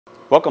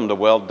Welcome to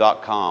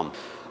Weld.com.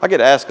 I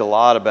get asked a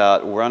lot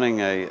about running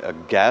a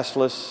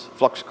gasless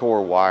flux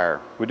core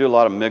wire. We do a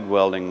lot of MIG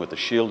welding with the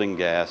shielding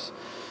gas.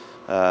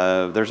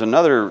 There's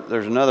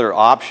another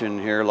option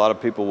here. A lot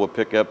of people will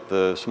pick up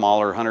the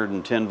smaller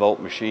 110 volt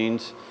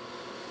machines,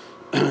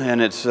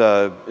 and it's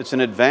an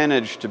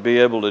advantage to be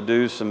able to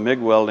do some MIG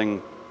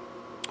welding,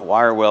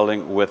 wire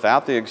welding,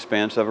 without the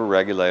expense of a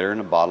regulator and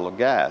a bottle of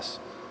gas.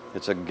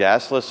 It's a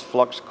gasless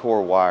flux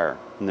core wire,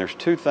 and there's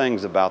two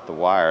things about the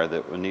wire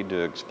that we need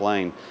to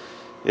explain.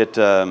 It's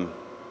kind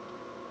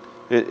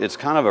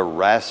of a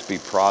raspy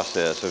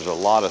process. There's a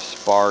lot of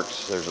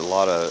sparks. There's a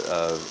lot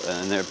of,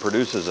 and it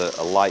produces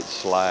a light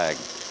slag,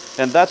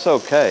 and that's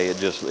okay.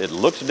 It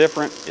looks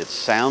different. It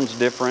sounds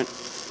different,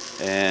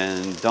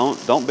 and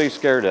don't be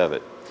scared of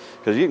it,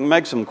 because you can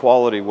make some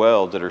quality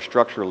welds that are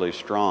structurally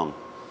strong.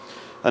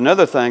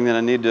 Another thing that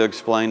I need to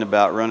explain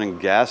about running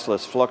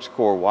gasless flux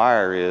core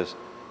wire is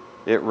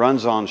it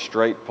runs on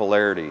straight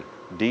polarity,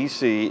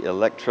 DC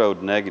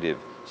electrode negative,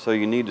 so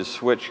you need to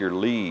switch your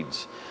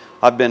leads.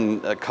 I've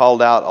been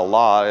called out a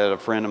lot. I had a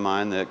friend of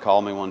mine that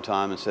called me one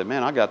time and said,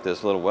 man, I got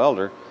this little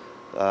welder.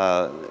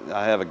 I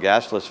have a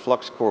gasless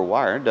flux core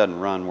wire. It doesn't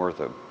run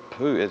worth a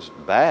poo. It's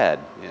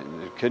bad.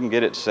 Couldn't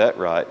get it set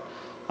right.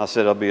 I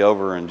said, I'll be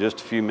over in just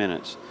a few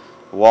minutes.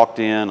 Walked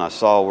in, I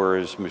saw where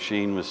his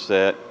machine was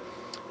set,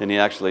 and he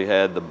actually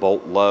had the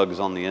bolt lugs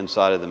on the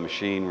inside of the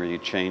machine where you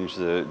change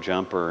the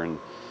jumper, and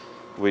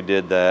we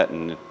did that,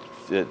 and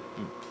it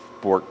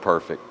worked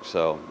perfect.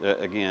 So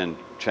again,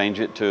 change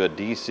it to a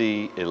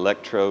DC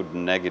electrode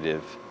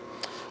negative.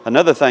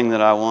 Another thing that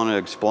I want to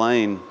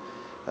explain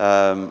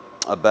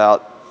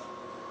about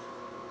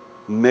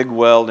MIG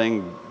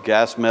welding,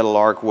 gas metal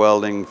arc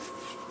welding,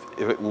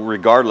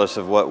 regardless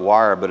of what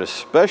wire, but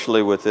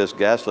especially with this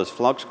gasless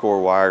flux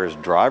core wire, is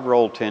drive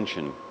roll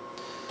tension.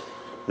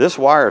 This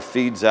wire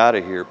feeds out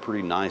of here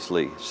pretty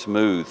nicely,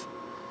 smooth.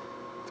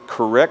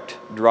 Correct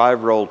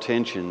drive roll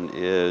tension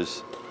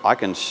is I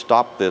can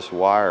stop this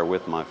wire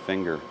with my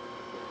finger.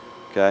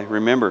 Okay,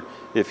 remember,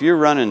 if you're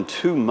running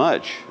too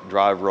much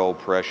drive roll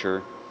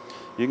pressure,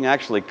 you can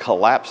actually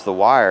collapse the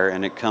wire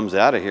and it comes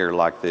out of here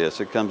like this.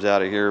 It comes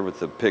out of here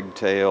with the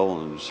pigtail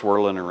and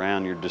swirling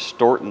around. You're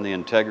distorting the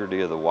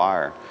integrity of the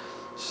wire.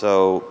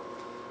 So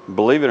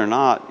believe it or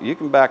not, you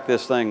can back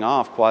this thing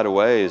off quite a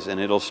ways and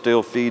it'll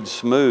still feed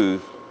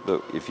smooth,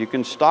 but if you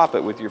can stop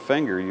it with your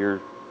finger,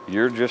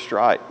 you're just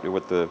right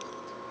with the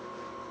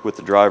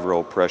drive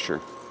roll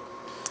pressure.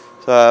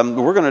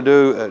 So we're going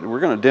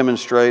to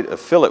demonstrate a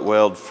fillet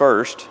weld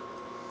first.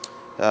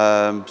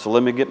 So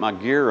let me get my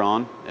gear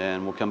on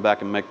and we'll come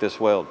back and make this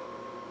weld.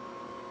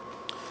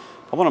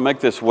 I want to make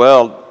this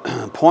weld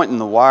pointing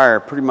the wire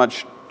pretty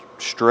much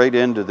straight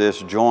into this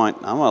joint.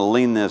 I'm going to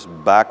lean this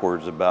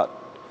backwards about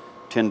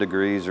 10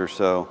 degrees or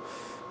so.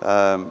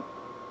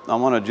 I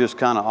want to just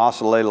kind of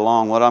oscillate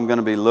along. What I'm going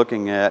to be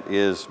looking at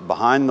is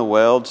behind the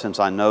weld, since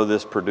I know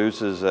this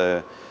produces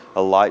a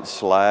light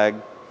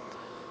slag.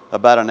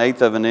 About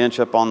 1/8 of an inch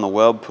up on the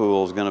weld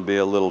pool is going to be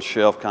a little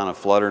shelf kind of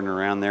fluttering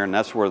around there, and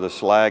that's where the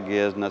slag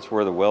is, and that's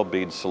where the weld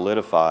bead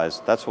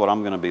solidifies. That's what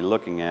I'm going to be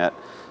looking at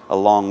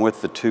along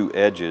with the two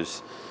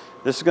edges.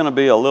 This is going to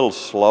be a little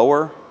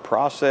slower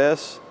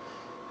process,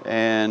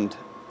 and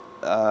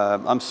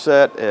I'm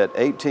set at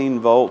 18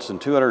 volts and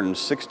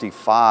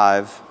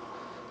 265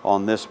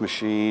 on this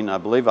machine. I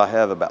believe I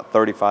have about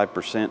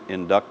 35%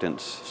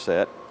 inductance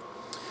set.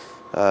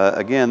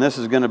 Again, this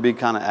is going to be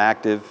kind of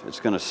active. It's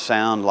going to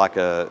sound like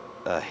a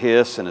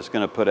hiss, and it's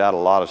going to put out a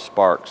lot of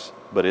sparks,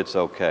 but it's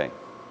okay.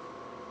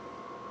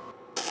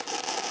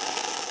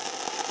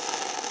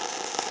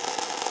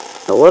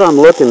 Now what I'm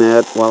looking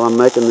at while I'm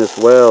making this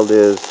weld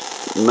is,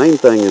 the main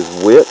thing is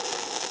width.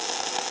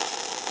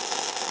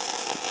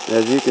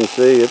 As you can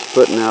see, it's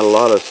putting out a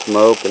lot of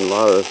smoke and a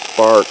lot of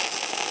sparks.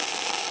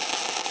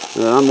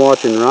 And I'm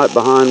watching right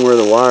behind where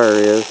the wire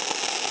is.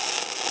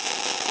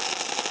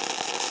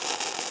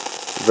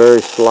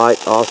 Very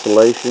slight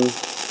oscillation.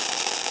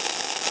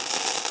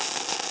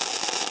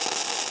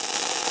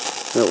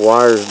 That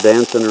wire's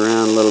dancing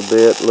around a little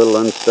bit, a little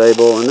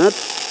unstable, and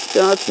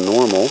that's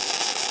normal.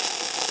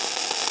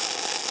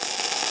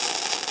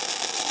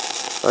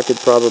 I could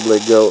probably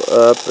go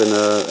up in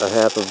a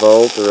half a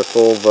volt or a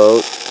full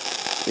volt,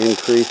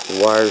 increase the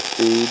wire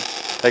speed.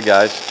 Hey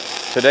guys,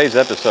 today's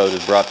episode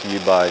is brought to you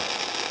by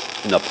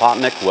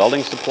Napotnik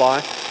Welding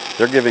Supply.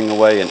 They're giving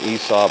away an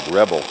ESAB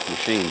Rebel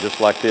machine just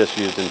like this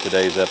used in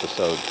today's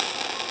episode.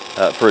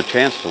 For a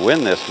chance to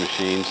win this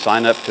machine,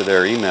 sign up to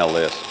their email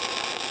list.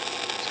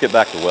 Let's get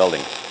back to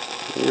welding.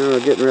 You know,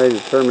 we're getting ready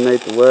to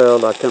terminate the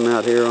weld. I come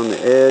out here on the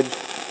edge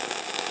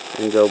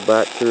and go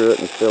back through it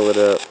and fill it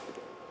up.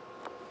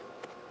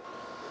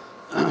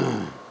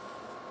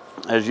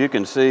 As you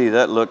can see,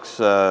 that looks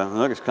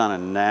kind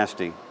of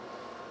nasty.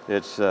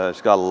 It's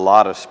got a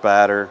lot of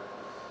spatter.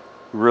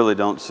 Really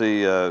don't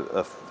see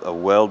a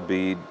weld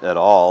bead at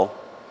all.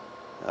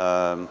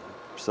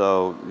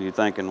 So you're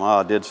thinking, well,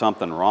 I did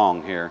something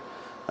wrong here.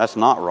 That's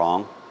not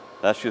wrong.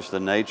 That's just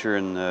the nature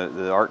and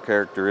the art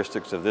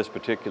characteristics of this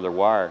particular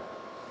wire.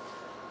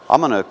 I'm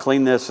going to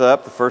clean this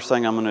up. The first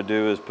thing I'm going to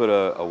do is put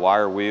a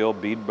wire wheel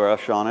bead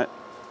brush on it.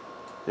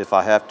 If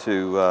I have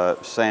to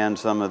sand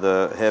some of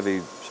the heavy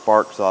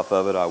sparks off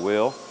of it, I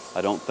will. I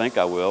don't think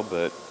I will,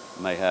 but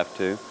may have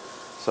to.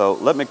 So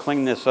let me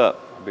clean this up.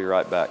 I'll be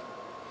right back.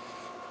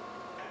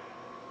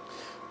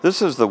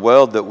 This is the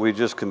weld that we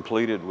just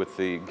completed with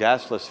the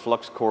gasless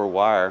flux core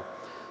wire.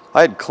 I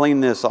had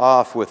cleaned this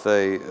off with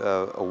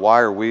a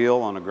wire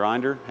wheel on a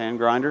grinder, hand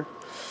grinder.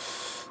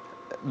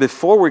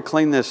 Before we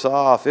cleaned this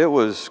off, it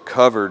was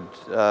covered,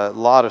 a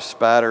lot of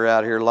spatter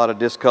out here, a lot of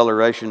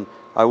discoloration.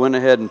 I went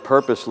ahead and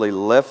purposely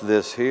left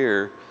this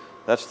here.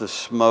 That's the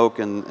smoke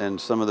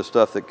and some of the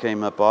stuff that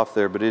came up off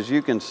there. But as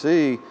you can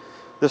see,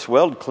 this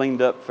weld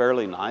cleaned up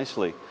fairly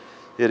nicely.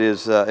 It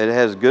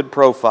has good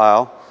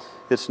profile.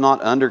 It's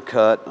not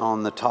undercut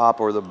on the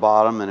top or the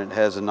bottom, and it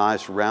has a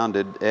nice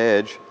rounded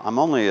edge. I'm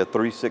only a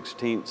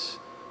 3/16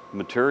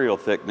 material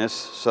thickness,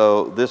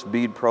 so this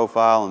bead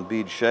profile and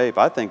bead shape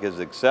I think is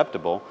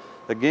acceptable.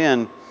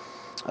 Again,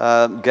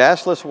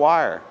 gasless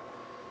wire.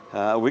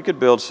 We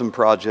could build some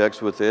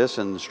projects with this,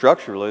 and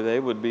structurally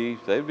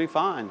they'd be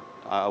fine.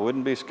 I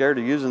wouldn't be scared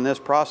of using this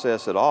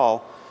process at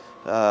all.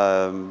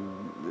 You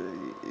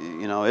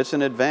know, it's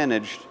an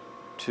advantage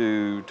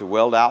to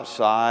weld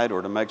outside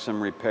or to make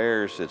some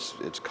repairs.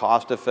 It's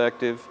cost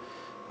effective,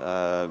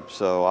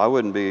 so I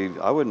wouldn't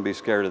be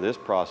scared of this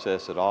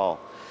process at all.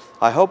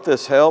 I hope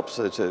this helps.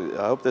 I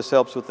hope this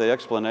helps with the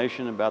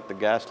explanation about the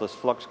gasless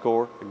flux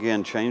core.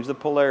 Again, change the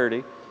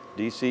polarity,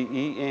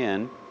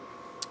 DCEN.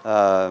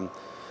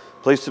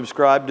 Please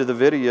subscribe to the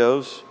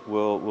videos.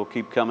 We'll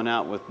keep coming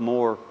out with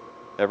more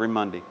every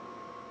Monday.